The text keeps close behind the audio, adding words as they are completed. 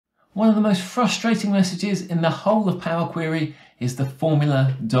One of the most frustrating messages in the whole of Power Query is the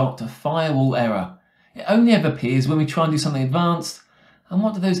Formula.Firewall error. It only ever appears when we try and do something advanced. And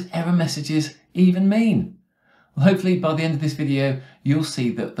what do those error messages even mean? Well, hopefully by the end of this video, you'll see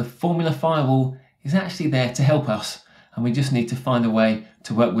that the Formula Firewall is actually there to help us, and we just need to find a way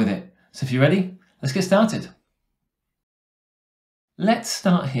to work with it. So if you're ready, let's get started. Let's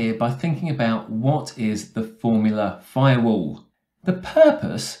start here by thinking about what is the Formula Firewall. The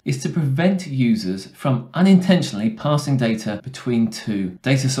purpose is to prevent users from unintentionally passing data between two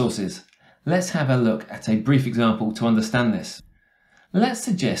data sources. Let's have a look at a brief example to understand this. Let's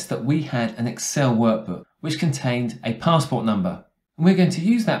suggest that we had an Excel workbook which contained a passport number. And we're going to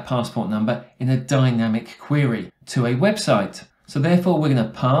use that passport number in a dynamic query to a website. So therefore we're going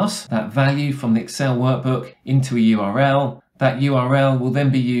to pass that value from the Excel workbook into a URL. That URL will then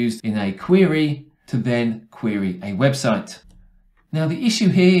be used in a query to then query a website. Now the issue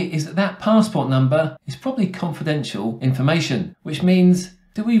here is that that passport number is probably confidential information, which means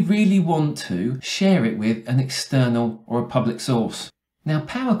do we really want to share it with an external or a public source? Now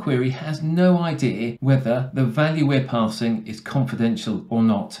Power Query has no idea whether the value we're passing is confidential or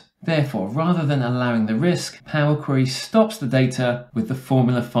not. Therefore, rather than allowing the risk, Power Query stops the data with the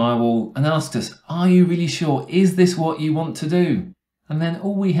Formula Firewall and asks us, are you really sure? Is this what you want to do? And then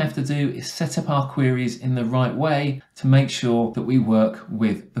all we have to do is set up our queries in the right way to make sure that we work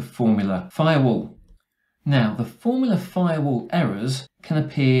with the Formula Firewall. Now, the Formula Firewall errors can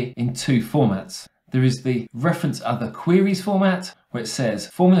appear in two formats. There is the reference other queries format, where it says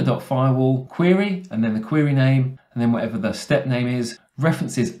formula.firewall query, and then the query name, and then whatever the step name is,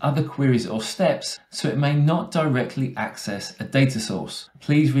 references other queries or steps, so it may not directly access a data source.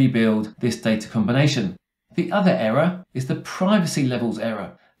 Please rebuild this data combination. The other error is the privacy levels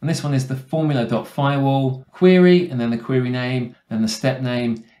error. And this one is the formula.firewall query, and then the query name, then the step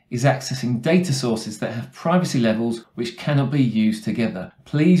name is accessing data sources that have privacy levels which cannot be used together.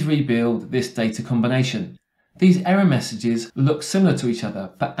 Please rebuild this data combination. These error messages look similar to each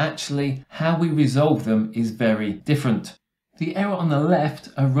other, but actually how we resolve them is very different. The error on the left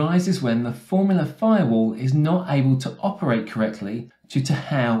arises when the Formula Firewall is not able to operate correctly due to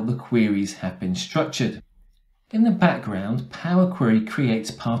how the queries have been structured. In the background, Power Query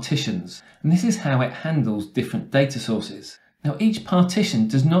creates partitions, and this is how it handles different data sources. Now, each partition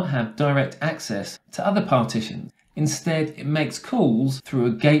does not have direct access to other partitions. Instead, it makes calls through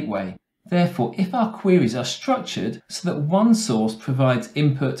a gateway. Therefore, if our queries are structured so that one source provides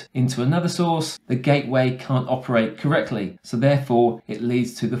input into another source, the gateway can't operate correctly. So therefore, it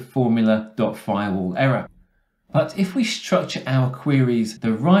leads to the Formula.Firewall error. But if we structure our queries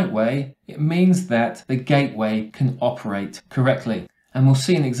the right way, it means that the gateway can operate correctly. And we'll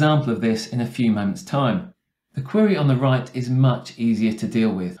see an example of this in a few moments' time. The query on the right is much easier to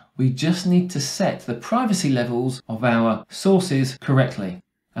deal with. We just need to set the privacy levels of our sources correctly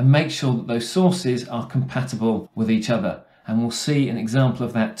and make sure that those sources are compatible with each other. And we'll see an example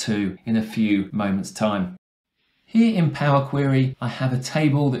of that too in a few moments' time. Here in Power Query, I have a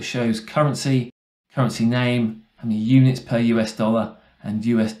table that shows currency name, how many units per US dollar, and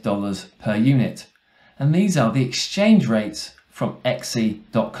US dollars per unit. And these are the exchange rates from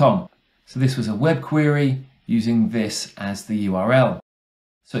xe.com. So this was a web query using this as the URL.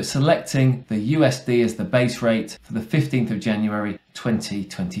 So it's selecting the USD as the base rate for the 15th of January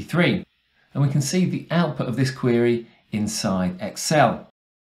 2023. And we can see the output of this query inside Excel.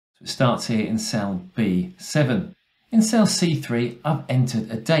 So it starts here in cell B7. In cell C3, I've entered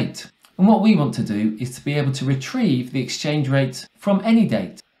a date. And what we want to do is to be able to retrieve the exchange rate from any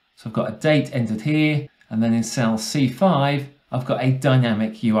date. So I've got a date entered here, and then in cell C5, I've got a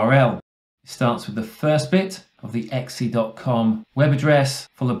dynamic URL. It starts with the first bit of the xe.com web address,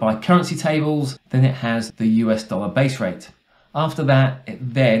 followed by currency tables, then it has the US dollar base rate. After that, it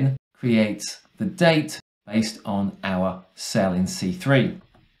then creates the date based on our cell in C3.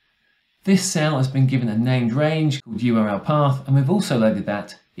 This cell has been given a named range called URL path, and we've also loaded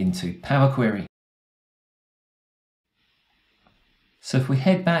that into Power Query. So if we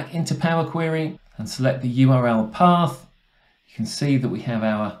head back into Power Query and select the URL path, you can see that we have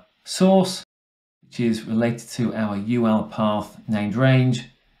our source, which is related to our URL path named range.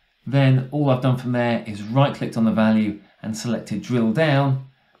 Then all I've done from there is right clicked on the value and selected drill down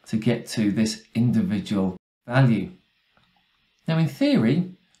to get to this individual value. Now in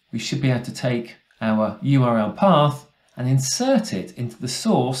theory, we should be able to take our URL path and insert it into the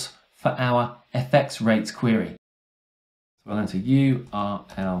source for our FX rates query. So I'll enter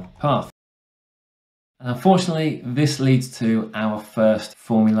URL path. And unfortunately, this leads to our first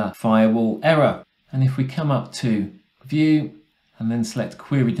Formula Firewall error. And if we come up to View and then select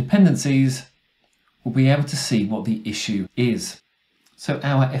Query Dependencies, we'll be able to see what the issue is. So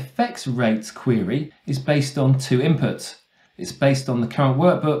our effects rates query is based on two inputs. It's based on the current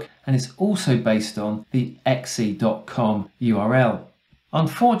workbook, and it's also based on the exe.com URL.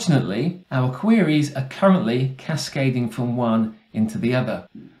 Unfortunately, our queries are currently cascading from one into the other.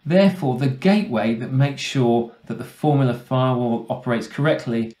 Therefore, the gateway that makes sure that the Formula Firewall operates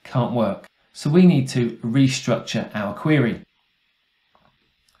correctly can't work. So we need to restructure our query.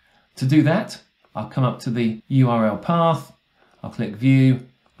 To do that, I'll come up to the URL path, I'll click View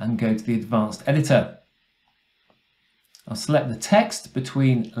and go to the Advanced Editor. I'll select the text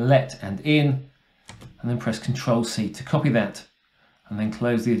between let and in, and then press Ctrl+C to copy that, and then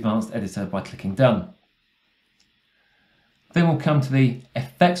close the Advanced Editor by clicking Done. Then we'll come to the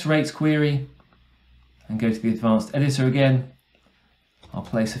effects rates query and go to the Advanced Editor again. I'll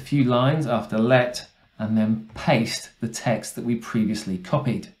place a few lines after let and then paste the text that we previously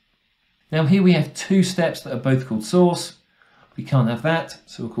copied. Now here we have two steps that are both called source. We can't have that,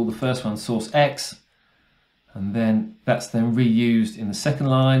 so we'll call the first one source X, and then that's then reused in the second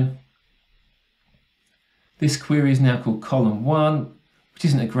line. This query is now called column 1, which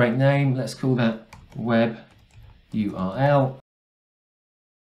isn't a great name. Let's call that web URL.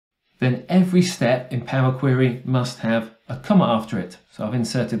 Then every step in Power Query must have a comma after it. So I've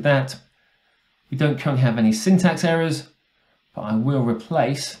inserted that. We don't currently have any syntax errors, but I will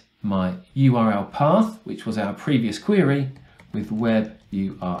replace my URL path, which was our previous query, with web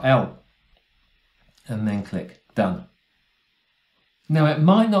URL. And then click Done. Now it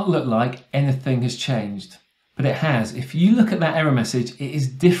might not look like anything has changed, but it has. If you look at that error message, it is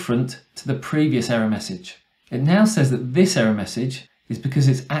different to the previous error message. It now says that this error message is because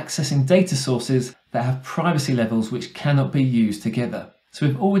it's accessing data sources that have privacy levels which cannot be used together. So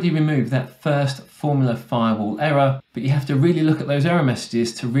we've already removed that first Formula Firewall error, but you have to really look at those error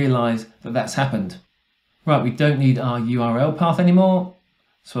messages to realize that that's happened. Right, we don't need our URL path anymore,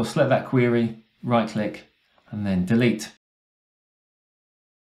 so I'll select that query, right click, and then delete.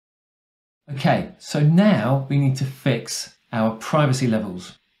 Okay, so now we need to fix our privacy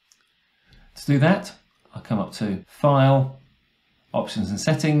levels. To do that, I'll come up to File, Options and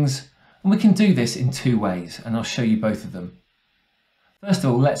Settings, and we can do this in two ways, and I'll show you both of them. First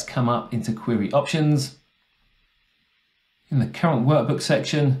of all, let's come up into Query Options, in the Current Workbook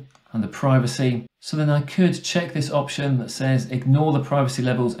section, under Privacy. So then I could check this option that says ignore the privacy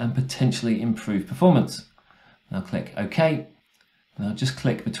levels and potentially improve performance. And I'll click OK, and I'll just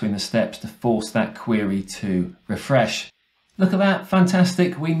click between the steps to force that query to refresh. Look at that,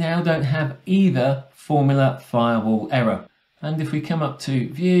 fantastic. We now don't have either Formula Firewall error. And if we come up to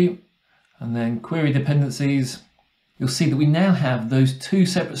View and then Query Dependencies, you'll see that we now have those two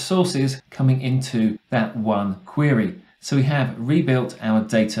separate sources coming into that one query. So we have rebuilt our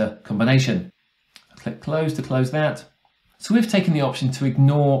data combination. I'll click Close to close that. So we've taken the option to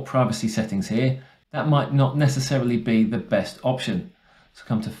ignore privacy settings here. That might not necessarily be the best option. So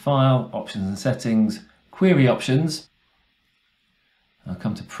come to File, Options and Settings, Query Options. I'll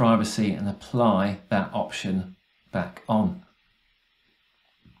come to Privacy and apply that option back on.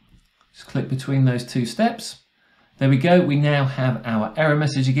 Just click between those two steps. There we go, we now have our error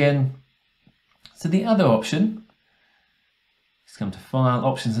message again. So the other option is come to File,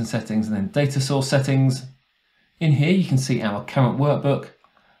 Options and Settings, and then Data Source Settings. In here you can see our current workbook.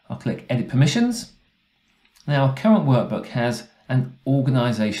 I'll click Edit Permissions. Now our current workbook has an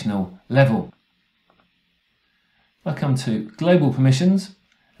organizational level. I'll come to Global Permissions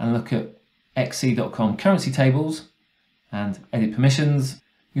and look at exe.com currency tables and Edit Permissions.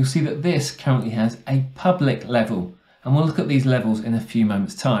 You'll see that this currently has a public level, and we'll look at these levels in a few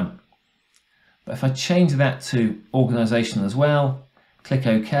moments' time. But if I change that to organizational as well, click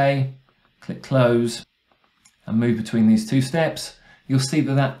OK, click Close, and move between these two steps, you'll see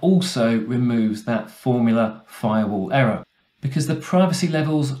that that also removes that Formula Firewall error, because the privacy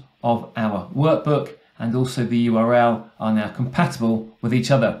levels of our workbook and also the URL are now compatible with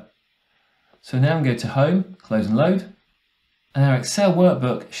each other. So now I'm going to go to Home, Close and Load, and our Excel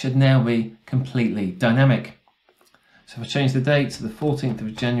workbook should now be completely dynamic. So if I change the date to the 14th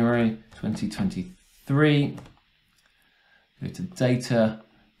of January 2023, go to Data,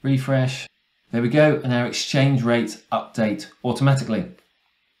 Refresh, there we go, and our exchange rates update automatically.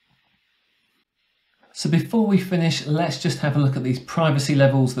 So before we finish, let's just have a look at these privacy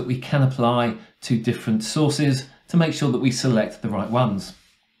levels that we can apply to different sources to make sure that we select the right ones.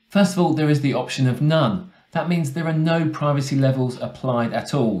 First of all, there is the option of none. That means there are no privacy levels applied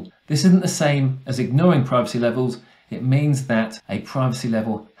at all. This isn't the same as ignoring privacy levels. It means that a privacy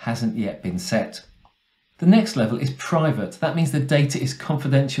level hasn't yet been set. The next level is private. That means the data is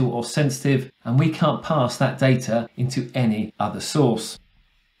confidential or sensitive and we can't pass that data into any other source.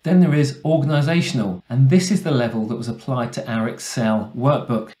 Then there is organizational, and this is the level that was applied to our Excel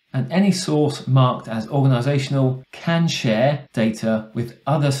workbook. And any source marked as organizational can share data with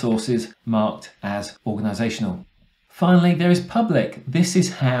other sources marked as organizational. Finally, there is public. This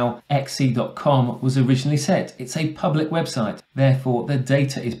is how xe.com was originally set. It's a public website, therefore the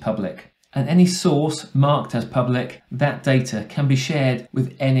data is public. And any source marked as public, that data can be shared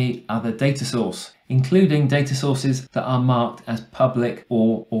with any other data source, including data sources that are marked as public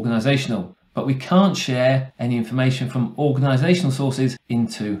or organizational. But we can't share any information from organizational sources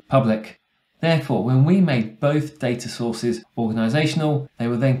into public. Therefore, when we made both data sources organizational, they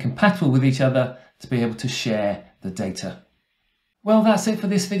were then compatible with each other to be able to share the data. Well, that's it for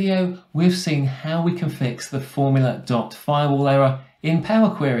this video. We've seen how we can fix the formula.firewall error in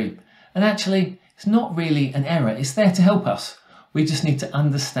Power Query. And actually, it's not really an error, it's there to help us. We just need to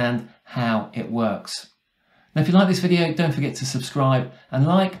understand how it works. Now, if you like this video, don't forget to subscribe and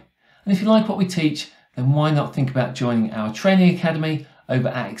like. And if you like what we teach, then why not think about joining our training academy over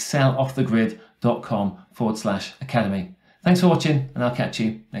at exceloffthegrid.com/academy. Thanks for watching, and I'll catch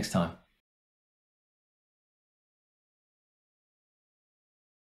you next time.